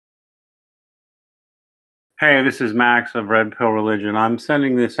Hey, this is Max of Red Pill Religion. I'm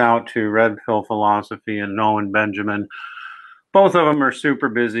sending this out to Red Pill Philosophy and Owen Benjamin. Both of them are super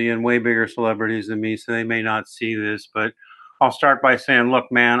busy and way bigger celebrities than me, so they may not see this. But I'll start by saying,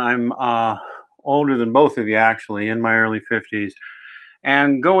 look, man, I'm older than both of you, actually, in my early 50s,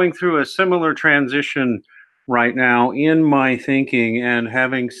 and going through a similar transition right now in my thinking and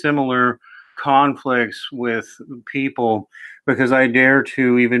having similar conflicts with people because I dare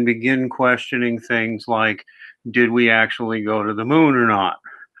to even begin questioning things like, did we actually go to the moon or not?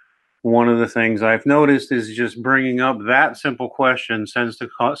 One of the things I've noticed is just bringing up that simple question tends to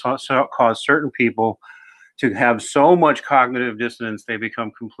cause certain people to have so much cognitive dissonance they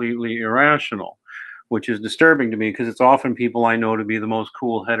become completely irrational, which is disturbing to me because it's often people I know to be the most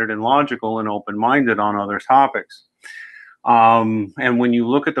cool-headed and logical and open-minded on other topics. And when you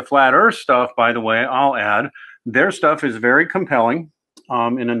look at the flat earth stuff, by the way, I'll add, their stuff is very compelling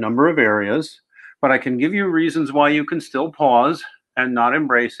in a number of areas, but I can give you reasons why you can still pause and not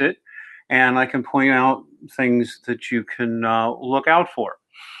embrace it. And I can point out things that you can look out for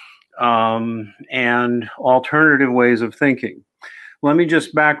and alternative ways of thinking. Let me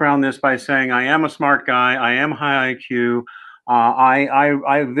just background this by saying I am a smart guy. I am high IQ.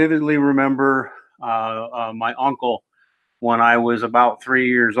 I vividly remember my uncle when I was about 3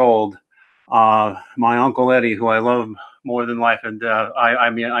 years old. My Uncle Eddie, who I love more than life and death. I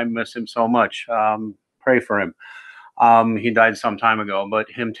mean, I miss him so much. Pray for him. He died some time ago,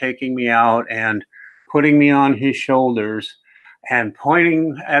 but him taking me out and putting me on his shoulders and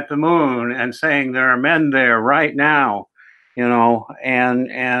pointing at the moon and saying, there are men there right now, you know,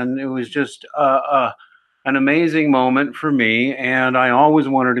 and it was just an amazing moment for me. And I always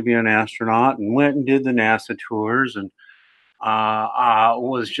wanted to be an astronaut and went and did the NASA tours and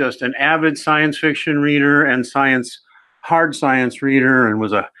was just an avid science fiction reader and hard science reader, and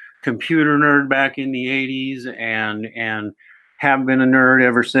was a computer nerd back in the 80s and have been a nerd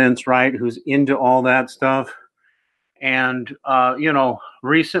ever since, right? Who's into all that stuff. And,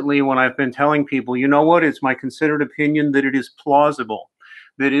 recently when I've been telling people, you know what, it's my considered opinion that it is plausible,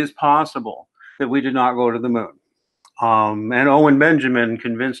 that it is possible that we did not go to the moon. And Owen Benjamin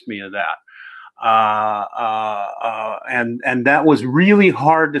convinced me of that. And that was really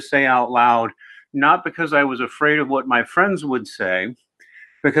hard to say out loud, not because I was afraid of what my friends would say,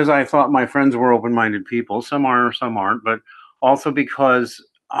 because I thought my friends were open-minded people. Some are, some aren't, but also because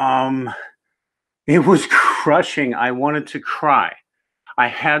it was crushing. I wanted to cry. I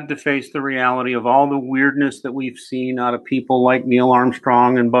had to face the reality of all the weirdness that we've seen out of people like Neil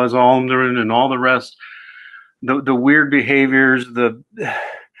Armstrong and Buzz Aldrin and all the rest, the weird behaviors,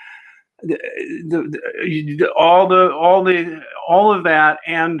 all of that.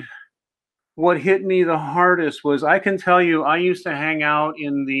 And what hit me the hardest was, I can tell you, I used to hang out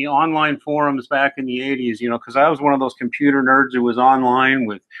in the online forums back in the 80s, because I was one of those computer nerds who was online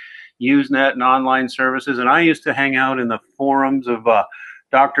with Usenet and online services. And I used to hang out in the forums of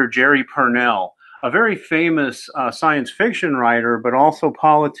Dr. Jerry Pournelle, a very famous science fiction writer, but also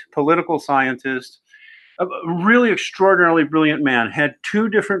political scientist, a really extraordinarily brilliant man, had 2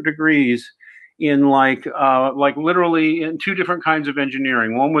 different degrees in like literally in 2 different kinds of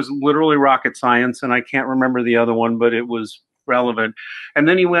engineering. One was literally rocket science, and I can't remember the other one, but it was relevant. And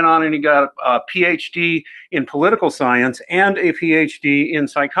then he went on and he got a PhD in political science and a PhD in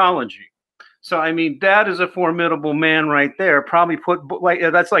psychology. So, I mean, that is a formidable man right there. Probably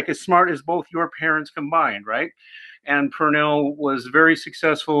that's like as smart as both your parents combined, right? And Pournelle was very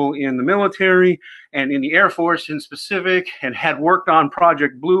successful in the military and in the Air Force in specific, and had worked on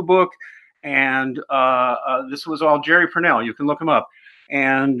Project Blue Book. And this was all Jerry Pournelle. You can look him up.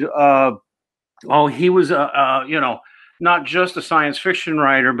 And he was, not just a science fiction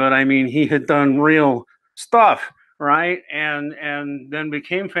writer, but I mean, he had done real stuff, right? And then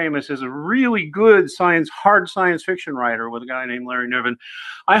became famous as a really good hard science fiction writer with a guy named Larry Niven.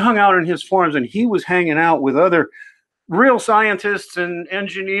 I hung out in his forums, and he was hanging out with other real scientists and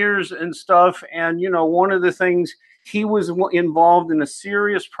engineers and stuff. And, one of the things, he was involved in a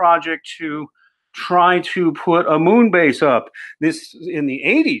serious project to try to put a moon base up. This in the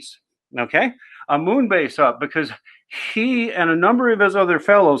 80s, okay? A moon base up, because he and a number of his other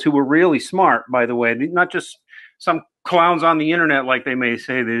fellows, who were really smart, by the way, not just some clowns on the internet like they may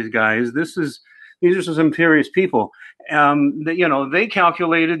say, these guys. These are some serious people. They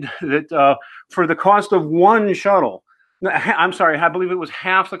calculated that for the cost of one shuttle, I'm sorry, I believe it was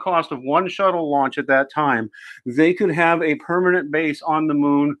half the cost of one shuttle launch at that time, they could have a permanent base on the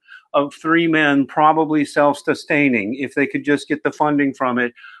moon of 3 men, probably self-sustaining, if they could just get the funding from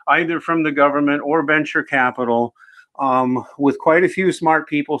it, either from the government or venture capital. with quite a few smart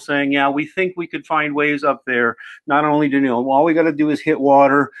people saying, yeah, we think we could find ways up there. Not only to, all we got to do is hit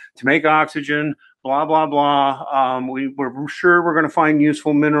water to make oxygen, blah, blah, blah. We're sure we're going to find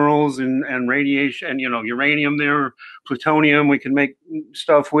useful minerals and radiation and, uranium there, plutonium we can make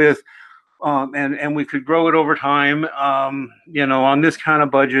stuff with. And we could grow it over time, on this kind of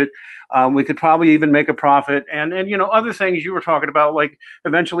budget. We could probably even make a profit. And other things you were talking about, like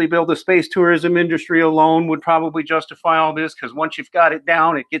eventually build a space tourism industry alone would probably justify all this, because once you've got it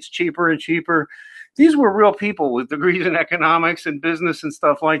down, it gets cheaper and cheaper. These were real people with degrees in economics and business and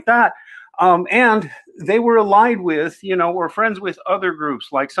stuff like that. And they were allied with, or friends with other groups,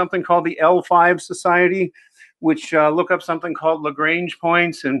 like something called the L5 Society, which look up something called Lagrange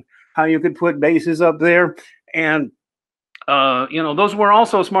points and how you could put bases up there. And, those were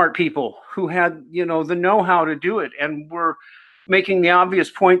also smart people who had, the know-how to do it and were making the obvious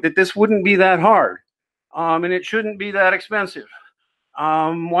point that this wouldn't be that hard, and it shouldn't be that expensive.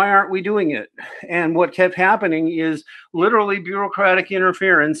 Why aren't we doing it? And what kept happening is literally bureaucratic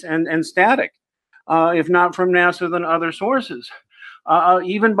interference and static, if not from NASA, then other sources.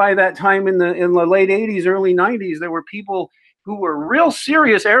 Even by that time in the late 80s, early 90s, there were people who were real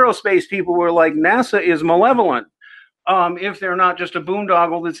serious aerospace people who were like, NASA is malevolent, if they're not just a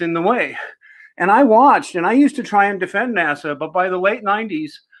boondoggle that's in the way. And I watched, and I used to try and defend NASA, but by the late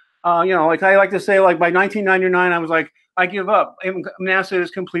 90s, like I like to say, like by 1999, I was like, I give up. NASA is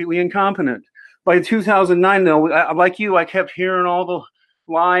completely incompetent. By 2009, though, like you, I kept hearing all the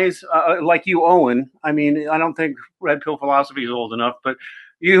lies, like you, Owen. I mean, I don't think Red Pill Philosophy is old enough, but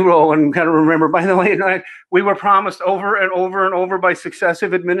you, Owen, kind of remember by the late night, we were promised over and over and over by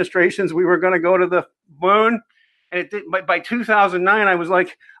successive administrations we were going to go to the moon. And it did, by 2009, I was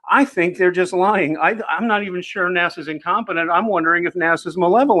like, I think they're just lying. I'm not even sure NASA's incompetent. I'm wondering if NASA's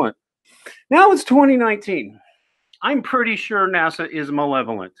malevolent. Now it's 2019. I'm pretty sure NASA is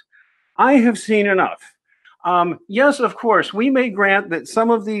malevolent. I have seen enough. Yes, of course, we may grant that some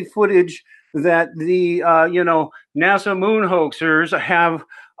of the footage that the NASA moon hoaxers have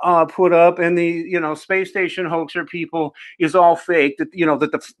put up, and the space station hoaxer people is all fake. That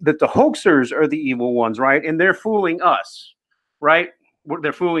that the hoaxers are the evil ones, right? And they're fooling us, right?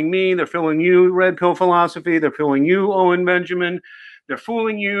 They're fooling me. They're fooling you, Red Pill Philosophy. They're fooling you, Owen Benjamin. They're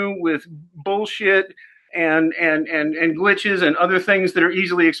fooling you with bullshit and glitches and other things that are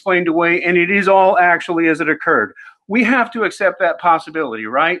easily explained away. And it is all actually as it occurred. We have to accept that possibility,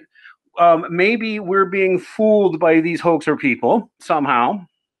 right? Maybe we're being fooled by these hoaxer people somehow.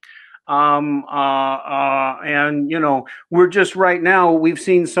 And we're just right now, we've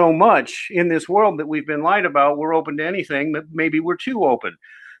seen so much in this world that we've been lied about. We're open to anything, but maybe we're too open.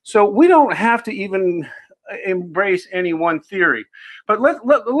 So we don't have to even embrace any one theory. But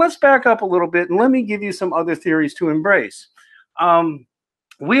let's back up a little bit and let me give you some other theories to embrace.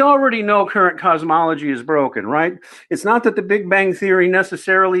 We already know current cosmology is broken, right? It's not that the Big Bang Theory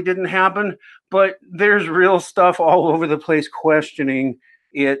necessarily didn't happen, but there's real stuff all over the place questioning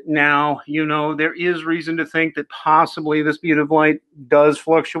it now. There is reason to think that possibly the speed of light does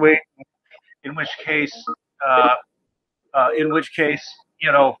fluctuate, in which case,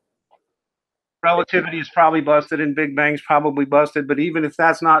 relativity is probably busted and Big Bang's probably busted. But even if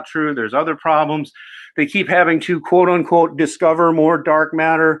that's not true, there's other problems. They keep having to, quote unquote, discover more dark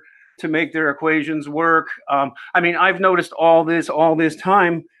matter to make their equations work. I've noticed all this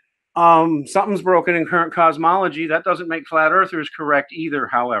time. Something's broken in current cosmology. That doesn't make flat earthers correct either,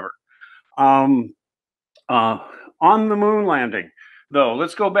 however. On the moon landing, though,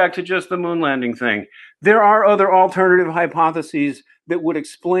 let's go back to just the moon landing thing. There are other alternative hypotheses that would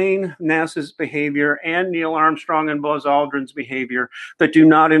explain NASA's behavior and Neil Armstrong and Buzz Aldrin's behavior that do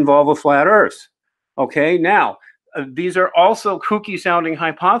not involve a flat Earth. Okay, now, these are also kooky-sounding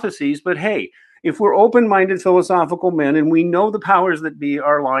hypotheses, but hey, if we're open-minded philosophical men and we know the powers that be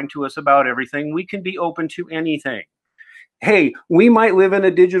are lying to us about everything, we can be open to anything. Hey, we might live in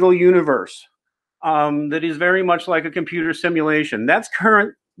a digital universe that is very much like a computer simulation. That's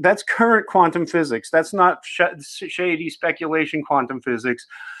current quantum physics. That's not shady speculation quantum physics.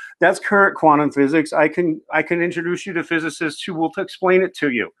 That's current quantum physics. I can introduce you to physicists who will explain it to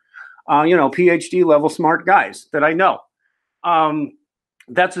you. PhD level smart guys that I know.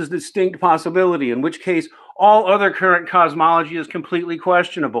 That's a distinct possibility, in which case all other current cosmology is completely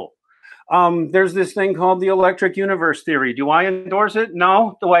questionable. There's this thing called the electric universe theory. Do I endorse it?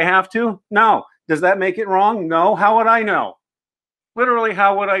 No. Do I have to? No. Does that make it wrong? No. How would I know? Literally,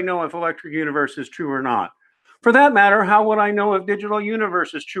 how would I know if electric universe is true or not? For that matter, how would I know if digital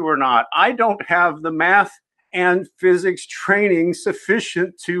universe is true or not? I don't have the math and physics training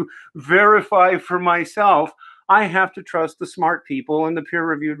sufficient to verify for myself. I have to trust the smart people and the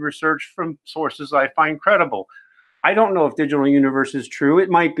peer-reviewed research from sources I find credible. I don't know if digital universe is true. It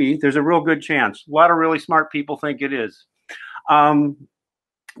might be. There's a real good chance. A lot of really smart people think it is.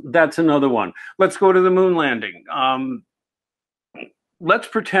 That's another one. Let's go to the moon landing. Let's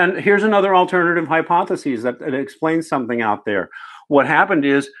pretend, here's another alternative hypothesis that explains something out there. What happened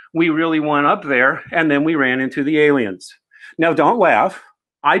is we really went up there and then we ran into the aliens. Now, don't laugh.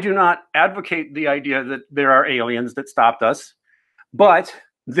 I do not advocate the idea that there are aliens that stopped us, but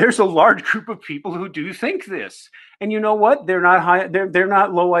there's a large group of people who do think this. And you know what? They're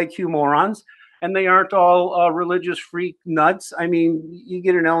not low IQ morons, and they aren't all religious freak nuts. I mean, you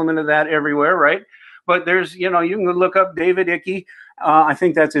get an element of that everywhere, right? But there's, you know, you can look up David Icke, I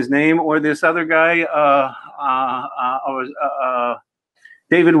think that's his name, or this other guy,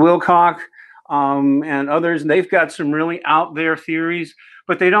 David Wilcock, and others. They've got some really out there theories,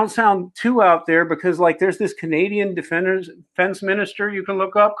 but they don't sound too out there because, like, there's this Canadian defense minister you can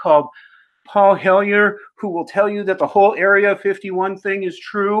look up called Paul Hellyer, who will tell you that the whole Area 51 thing is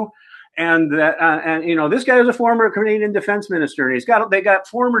true. And that, and you know, this guy is a former Canadian defense minister, and they got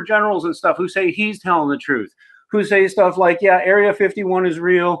former generals and stuff who say he's telling the truth, who say stuff like, yeah, Area 51 is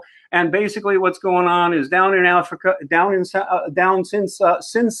real, and basically what's going on is down in Africa, down since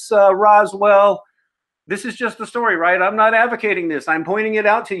Roswell. This is just the story, right? I'm not advocating this. I'm pointing it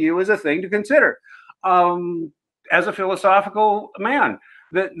out to you as a thing to consider, as a philosophical man.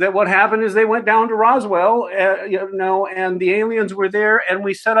 That what happened is they went down to Roswell, you know, and the aliens were there, and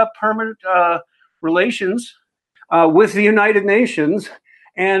we set up permanent relations with the United Nations,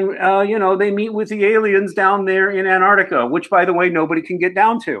 and you know, they meet with the aliens down there in Antarctica, which, by the way, nobody can get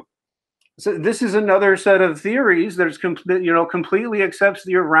down to. So this is another set of theories that is, you know, completely accepts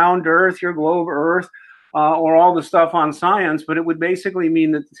your round Earth, your globe Earth, or all the stuff on science, but it would basically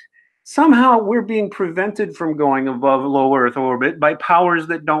mean that somehow we're being prevented from going above low Earth orbit by powers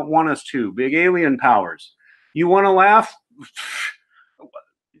that don't want us to, big alien powers. You want to laugh?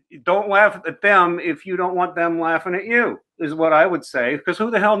 Don't laugh at them if you don't want them laughing at you, is what I would say, because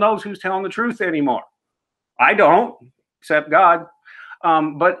who the hell knows who's telling the truth anymore? I don't, except God.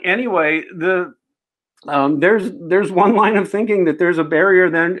 But anyway, there's one line of thinking that there's a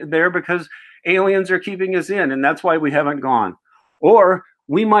barrier there because aliens are keeping us in, and that's why we haven't gone. Or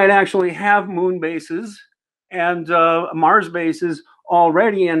we might actually have moon bases and Mars bases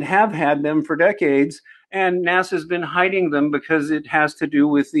already and have had them for decades, and NASA's been hiding them because it has to do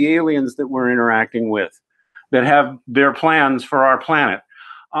with the aliens that we're interacting with that have their plans for our planet.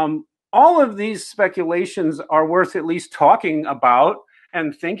 All of these speculations are worth at least talking about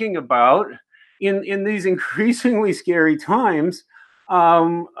and thinking about in these increasingly scary times. We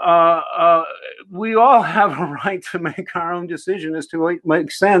all have a right to make our own decision as to what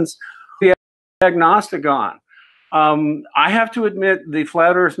makes sense. The agnostic on. I have to admit, the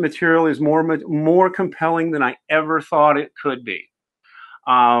flat Earth material is more compelling than I ever thought it could be.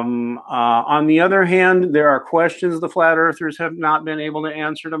 On the other hand, there are questions the flat earthers have not been able to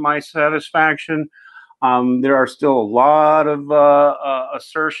answer to my satisfaction. There are still a lot of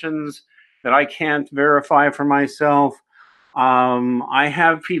assertions that I can't verify for myself. I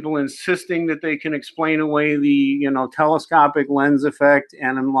have people insisting that they can explain away the, you know, telescopic lens effect,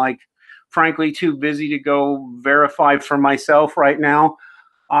 and I'm like, frankly, too busy to go verify for myself right now.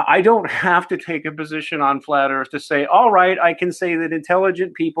 I don't have to take a position on flat Earth to say, all right, I can say that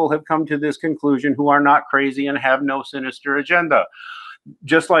intelligent people have come to this conclusion who are not crazy and have no sinister agenda.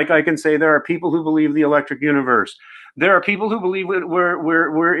 Just like I can say there are people who believe the electric universe. There are people who believe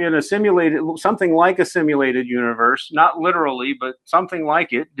we're in a simulated, something like a simulated universe, not literally, but something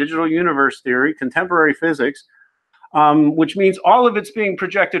like it, digital universe theory, contemporary physics, which means all of it's being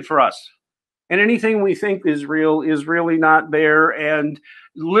projected for us. And anything we think is real is really not there. And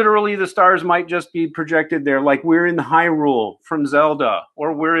literally the stars might just be projected there, like we're in Hyrule from Zelda,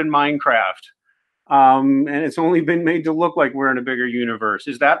 or we're in Minecraft. And it's only been made to look like we're in a bigger universe.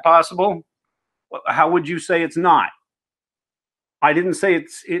 Is that possible? How would you say it's not? I didn't say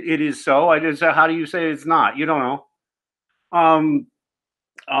it is so. I just said, how do you say it's not? You don't know.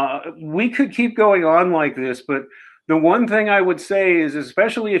 We could keep going on like this, but the one thing I would say is,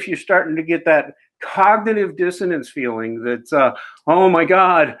 especially if you're starting to get that cognitive dissonance feeling that, oh my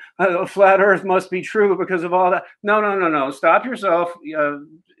God, flat Earth must be true because of all that. No. Stop yourself,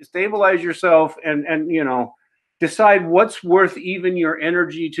 stabilize yourself, and you know, decide what's worth even your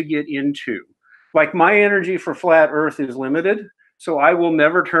energy to get into. Like, my energy for flat Earth is limited, so I will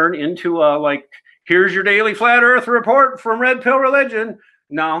never turn into a, like, here's your daily flat Earth report from Red Pill Religion.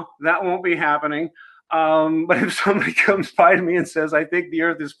 No, that won't be happening. But if somebody comes by to me and says, I think the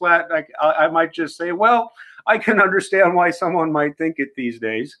Earth is flat, I might just say, well, I can understand why someone might think it these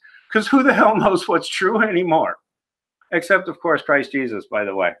days, because who the hell knows what's true anymore? Except, of course, Christ Jesus, by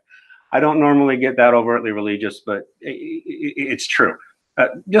the way. I don't normally get that overtly religious, but it's true.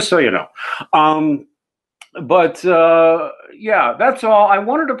 Just so you know. Yeah, that's all. I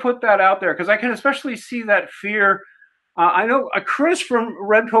wanted to put that out there because I can especially see that fear. I know Chris from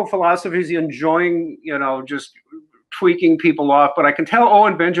Red Pill Philosophy is enjoying, just tweaking people off, but I can tell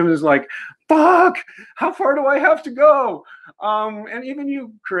Owen Benjamin is like, fuck, how far do I have to go? And even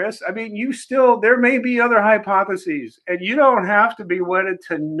you, Chris, I mean, there may be other hypotheses, and you don't have to be wedded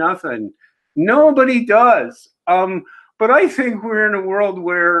to nothing. Nobody does. But I think we're in a world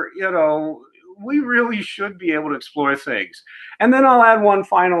where, we really should be able to explore things. And then I'll add one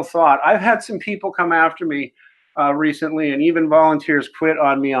final thought. I've had some people come after me recently, and even volunteers quit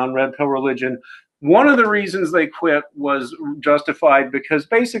on me on Red Pill Religion. One of the reasons they quit was justified because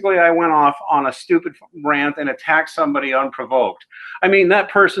basically I went off on a stupid rant and attacked somebody unprovoked. I mean, that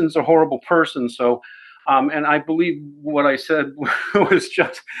person's a horrible person, so and I believe what I said was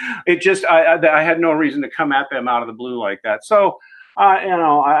I had no reason to come at them out of the blue like that. So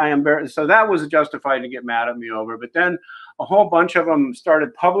I embarrassed. So that was justified to get mad at me over. But then a whole bunch of them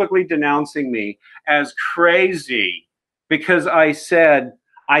started publicly denouncing me as crazy because I said,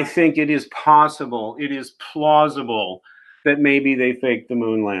 I think it is possible, it is plausible that maybe they faked the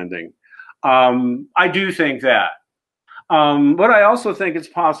moon landing. I do think that. But I also think it's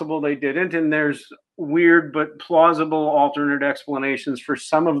possible they didn't, and there's weird but plausible alternate explanations for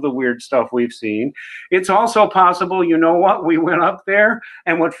some of the weird stuff we've seen. It's also possible, you know what, we went up there,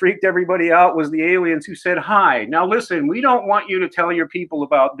 and what freaked everybody out was the aliens who said, hi, now listen, we don't want you to tell your people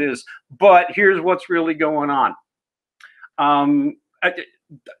about this, but here's what's really going on.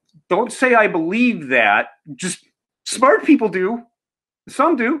 Don't say I believe that. Just smart people do.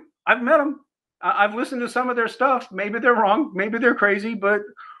 Some do. I've met them. I've listened to some of their stuff. Maybe they're wrong. Maybe they're crazy, but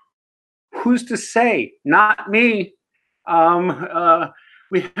who's to say? Not me.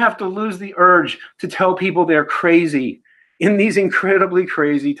 We have to lose the urge to tell people they're crazy in these incredibly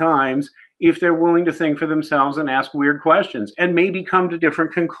crazy times if they're willing to think for themselves and ask weird questions and maybe come to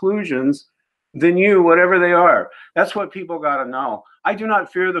different conclusions than you, whatever they are. That's what people got to know. I do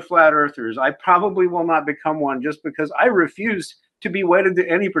not fear the flat earthers. I probably will not become one just because I refuse to be wedded to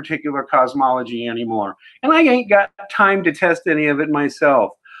any particular cosmology anymore. And I ain't got time to test any of it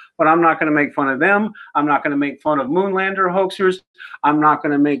myself. But I'm not going to make fun of them. I'm not going to make fun of moonlander hoaxers. I'm not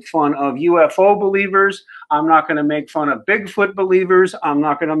going to make fun of UFO believers. I'm not going to make fun of Bigfoot believers. I'm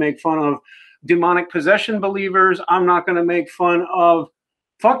not going to make fun of demonic possession believers. I'm not going to make fun of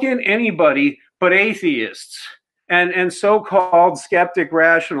fucking anybody but atheists and so-called skeptic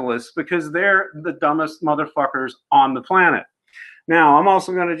rationalists because they're the dumbest motherfuckers on the planet. Now, I'm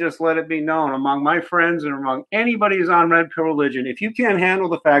also going to just let it be known among my friends and among anybody who's on Red Pill Religion, if you can't handle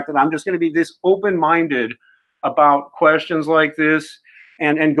the fact that I'm just going to be this open-minded about questions like this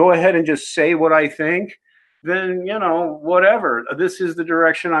and go ahead and just say what I think, then, whatever. This is the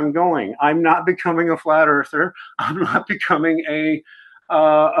direction I'm going. I'm not becoming a flat earther. I'm not becoming a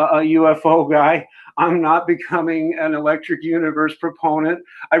UFO guy. I'm not becoming an electric universe proponent.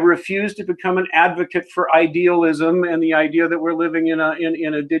 I refuse to become an advocate for idealism and the idea that we're living in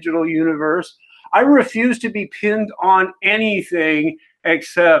a digital universe. I refuse to be pinned on anything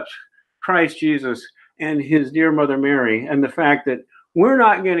except Christ Jesus and his dear Mother Mary, and the fact that we're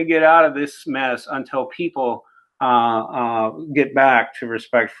not going to get out of this mess until people get back to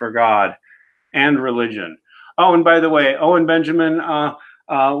respect for God and religion. Oh, and by the way, Owen Benjamin,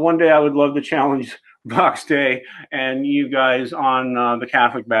 one day I would love to challenge Vox Day and you guys on the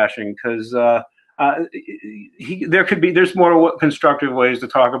Catholic bashing, because there's more constructive ways to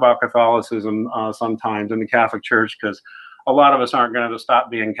talk about Catholicism sometimes in the Catholic Church, because a lot of us aren't going to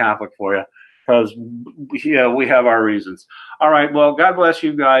stop being Catholic for you, because we have our reasons. All right, well, God bless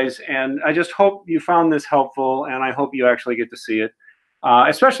you guys, and I just hope you found this helpful, and I hope you actually get to see it.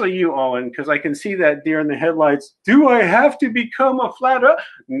 Especially you, Owen, because I can see that deer in the headlights. Do I have to become a flat earther?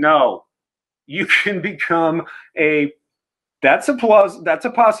 No, you can become that's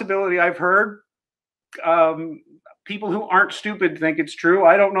a possibility. I've heard people who aren't stupid think it's true.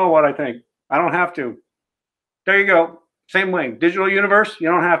 I don't know what I think. I don't have to. There you go. Same way. Digital universe, you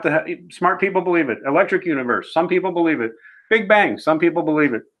don't have to. Smart people believe it. Electric universe, some people believe it. Big Bang, some people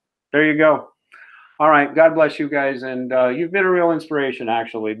believe it. There you go. All right, God bless you guys, and you've been a real inspiration,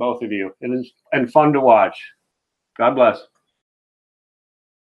 actually, both of you, and fun to watch. God bless.